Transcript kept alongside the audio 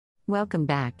Welcome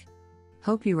back.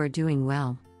 Hope you are doing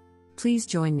well. Please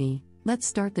join me, let's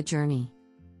start the journey.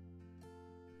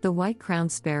 The white-crowned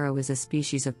sparrow is a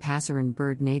species of passerine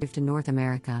bird native to North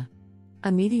America.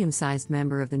 A medium-sized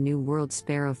member of the New World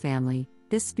sparrow family,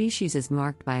 this species is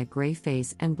marked by a gray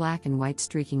face and black and white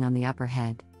streaking on the upper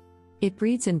head. It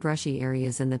breeds in brushy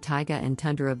areas in the taiga and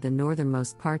tundra of the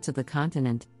northernmost parts of the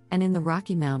continent, and in the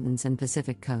Rocky Mountains and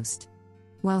Pacific coast.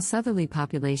 While southerly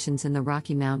populations in the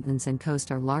Rocky Mountains and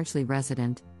coast are largely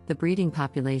resident, the breeding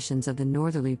populations of the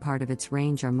northerly part of its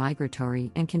range are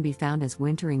migratory and can be found as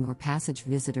wintering or passage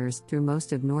visitors through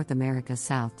most of North America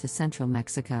south to central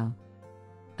Mexico.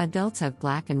 Adults have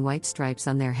black and white stripes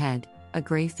on their head, a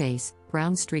gray face,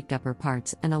 brown streaked upper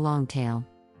parts, and a long tail.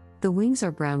 The wings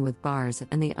are brown with bars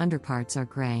and the underparts are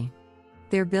gray.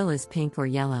 Their bill is pink or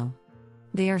yellow.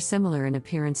 They are similar in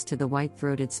appearance to the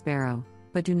white-throated sparrow,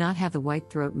 but do not have the white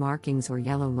throat markings or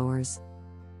yellow lores.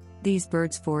 These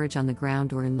birds forage on the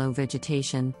ground or in low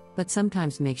vegetation, but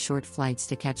sometimes make short flights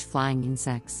to catch flying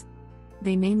insects.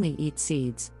 They mainly eat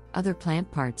seeds, other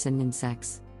plant parts, and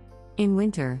insects. In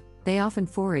winter, they often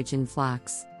forage in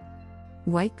flocks.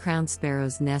 White-crowned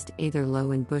sparrows nest either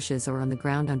low in bushes or on the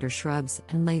ground under shrubs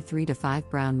and lay 3 to 5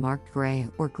 brown marked gray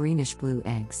or greenish-blue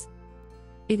eggs.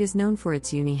 It is known for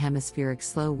its unihemispheric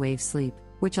slow-wave sleep,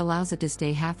 which allows it to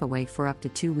stay half awake for up to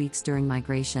 2 weeks during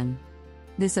migration.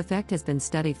 This effect has been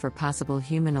studied for possible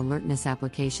human alertness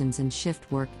applications in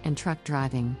shift work and truck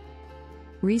driving.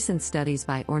 Recent studies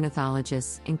by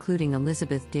ornithologists, including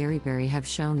Elizabeth Derryberry, have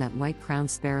shown that white-crowned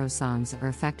sparrow songs are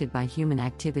affected by human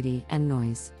activity and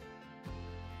noise.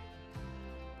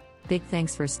 Big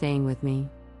thanks for staying with me.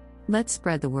 Let's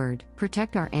spread the word,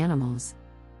 protect our animals.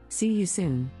 See you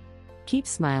soon. Keep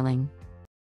smiling.